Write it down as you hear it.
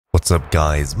What's up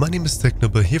guys, my name is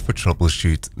Technoba here for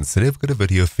Troubleshoot, and today I've got a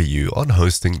video for you on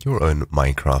hosting your own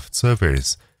Minecraft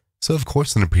servers. So of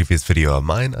course in a previous video of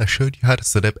mine I showed you how to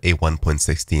set up a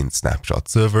 1.16 snapshot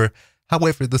server.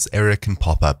 However, this error can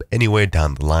pop up anywhere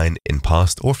down the line in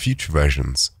past or future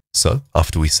versions. So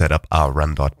after we set up our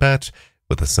Run.bat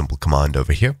with a simple command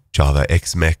over here, java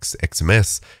xmx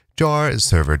xms jar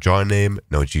server jar name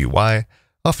no GUI,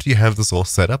 after you have this all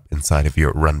set up inside of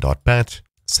your Run.bat,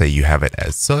 say you have it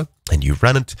as so, and you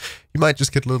run it, you might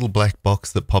just get a little black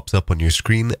box that pops up on your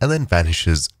screen and then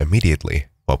vanishes immediately.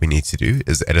 What we need to do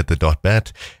is edit the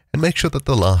 .bat and make sure that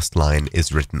the last line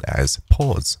is written as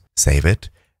pause. Save it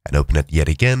and open it yet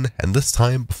again, and this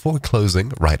time before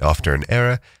closing right after an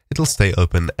error, it'll stay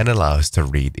open and allow us to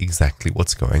read exactly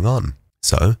what's going on.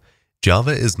 So,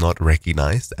 Java is not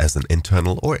recognized as an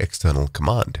internal or external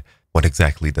command. What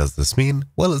exactly does this mean?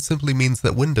 Well, it simply means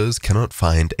that Windows cannot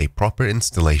find a proper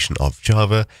installation of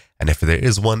Java, and if there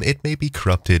is one, it may be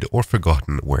corrupted or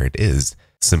forgotten where it is.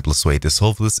 The simplest way to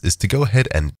solve this is to go ahead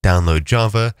and download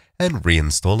Java and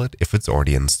reinstall it if it's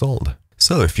already installed.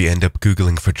 So if you end up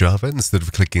Googling for Java, instead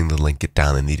of clicking the link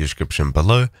down in the description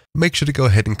below, make sure to go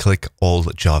ahead and click all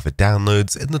Java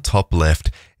downloads in the top left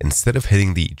instead of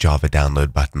hitting the Java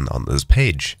download button on this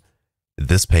page.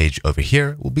 This page over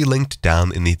here will be linked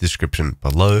down in the description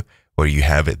below, where you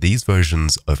have these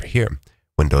versions over here: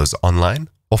 Windows Online,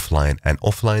 Offline, and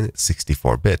Offline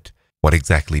 64-bit. What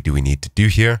exactly do we need to do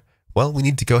here? Well, we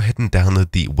need to go ahead and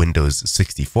download the Windows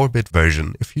 64-bit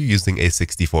version if you're using a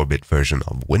 64-bit version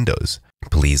of Windows.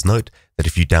 Please note that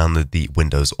if you download the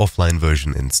Windows Offline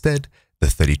version instead, the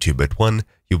 32-bit one,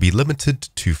 you'll be limited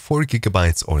to 4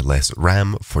 GB or less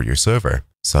RAM for your server.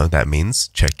 So that means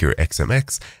check your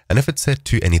XMX, and if it's set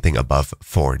to anything above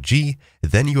 4G,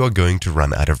 then you are going to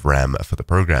run out of RAM for the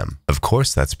program. Of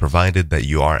course, that's provided that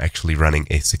you are actually running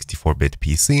a 64-bit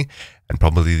PC, and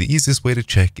probably the easiest way to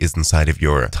check is inside of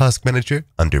your task manager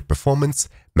under performance,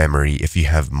 memory. If you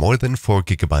have more than 4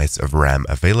 GB of RAM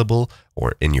available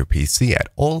or in your PC at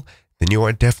all, then you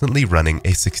are definitely running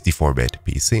a 64-bit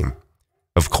PC.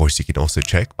 Of course, you can also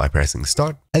check by pressing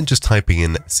start and just typing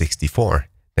in 64.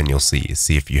 Then you'll see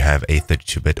if you have a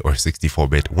 32-bit or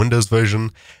 64-bit Windows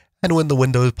version, and when the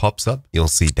window pops up, you'll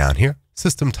see down here,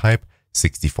 system type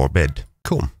 64-bit.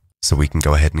 Cool. So we can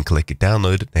go ahead and click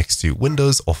download next to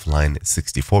Windows Offline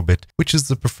 64-bit, which is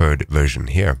the preferred version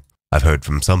here. I've heard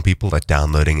from some people that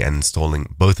downloading and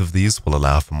installing both of these will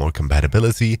allow for more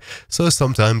compatibility, so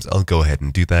sometimes I'll go ahead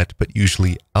and do that, but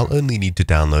usually I'll only need to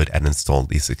download and install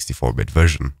the 64-bit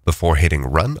version. Before hitting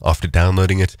run after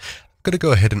downloading it, I'm going to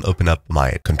go ahead and open up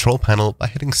my control panel by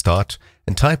hitting start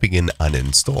and typing in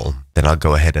uninstall. Then I'll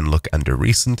go ahead and look under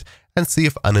recent and see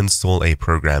if uninstall a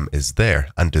program is there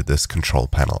under this control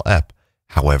panel app.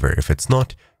 However, if it's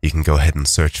not, you can go ahead and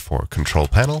search for control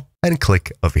panel and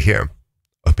click over here.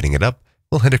 Opening it up,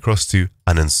 we'll head across to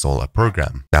uninstall a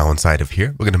program. Now inside of here,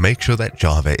 we're going to make sure that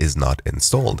Java is not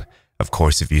installed. Of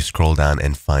course, if you scroll down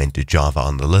and find Java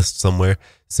on the list somewhere,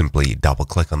 simply double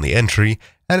click on the entry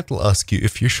and it will ask you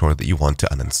if you're sure that you want to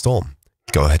uninstall.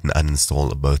 Go ahead and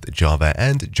uninstall both Java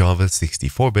and Java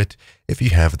 64-bit if you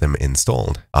have them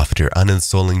installed. After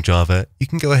uninstalling Java, you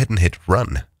can go ahead and hit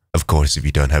run. Of course, if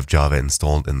you don't have Java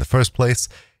installed in the first place,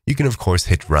 you can of course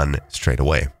hit run straight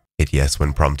away. Hit yes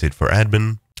when prompted for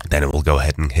admin, then it will go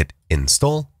ahead and hit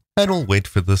install, and we'll wait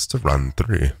for this to run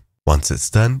through. Once it's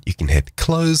done, you can hit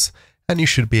close, and you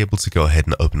should be able to go ahead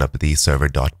and open up the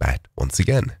server.bat once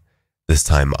again. This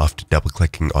time, after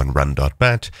double-clicking on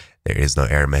Run.bat, there is no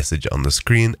error message on the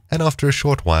screen, and after a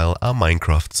short while, our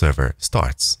Minecraft server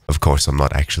starts. Of course, I'm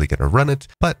not actually going to run it,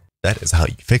 but that is how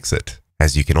you fix it.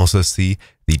 As you can also see,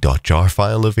 the .jar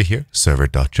file over here,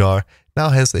 server.jar, now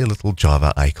has a little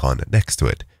Java icon next to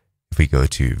it. If we go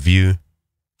to View,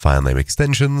 File Name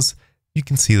Extensions, you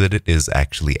can see that it is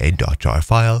actually a .jar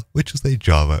file, which is a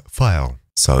Java file.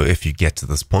 So if you get to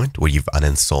this point where you've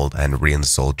uninstalled and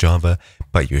reinstalled Java,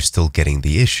 but you're still getting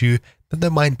the issue, then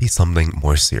there might be something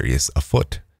more serious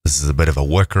afoot. This is a bit of a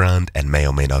workaround and may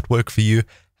or may not work for you.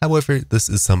 However, this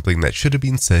is something that should have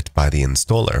been set by the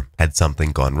installer. Had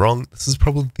something gone wrong, this is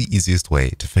probably the easiest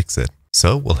way to fix it.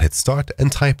 So we'll hit start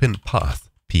and type in path,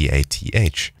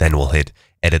 P-A-T-H. Then we'll hit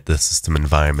edit the system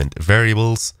environment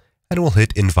variables, and we'll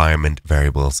hit environment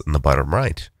variables in the bottom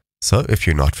right. So if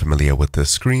you're not familiar with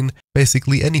this screen,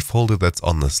 basically any folder that's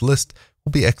on this list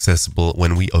will be accessible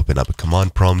when we open up a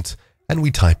command prompt and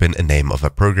we type in a name of a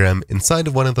program inside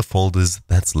of one of the folders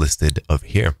that's listed over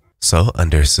here. So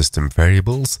under system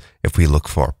variables, if we look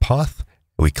for path,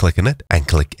 we click on it and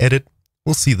click edit,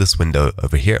 we'll see this window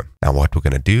over here. Now what we're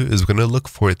going to do is we're going to look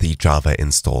for the Java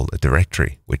install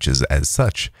directory, which is as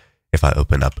such. If I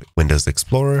open up Windows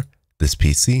Explorer, this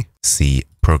PC, see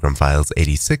Program Files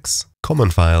 86, Common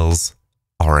Files,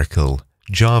 Oracle,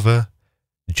 Java,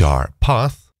 jar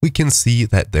path, we can see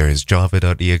that there is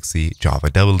java.exe,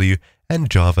 java.w, and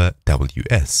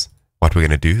java.ws. What we're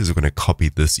going to do is we're going to copy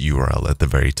this URL at the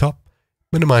very top,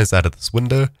 minimize out of this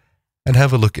window, and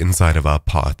have a look inside of our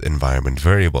path environment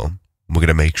variable. We're going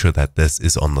to make sure that this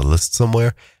is on the list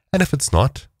somewhere, and if it's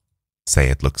not, say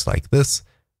it looks like this,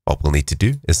 what we'll need to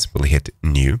do is simply hit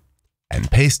new and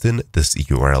paste in this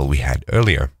URL we had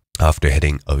earlier. After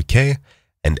hitting OK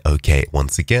and OK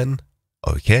once again,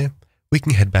 OK, we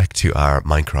can head back to our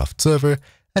Minecraft server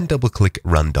and double-click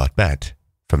Run.bat.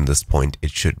 From this point,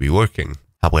 it should be working.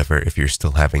 However, if you're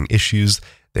still having issues,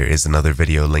 there is another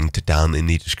video linked down in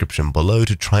the description below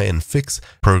to try and fix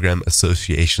program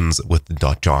associations with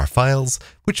 .jar files,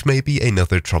 which may be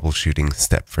another troubleshooting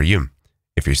step for you.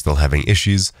 If you're still having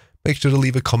issues, make sure to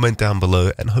leave a comment down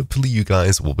below and hopefully you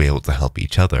guys will be able to help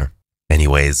each other.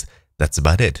 Anyways, that's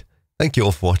about it. Thank you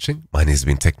all for watching. My name has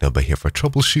been Run.bat here for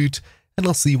Troubleshoot, and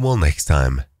I'll see you all next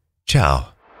time.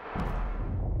 Ciao.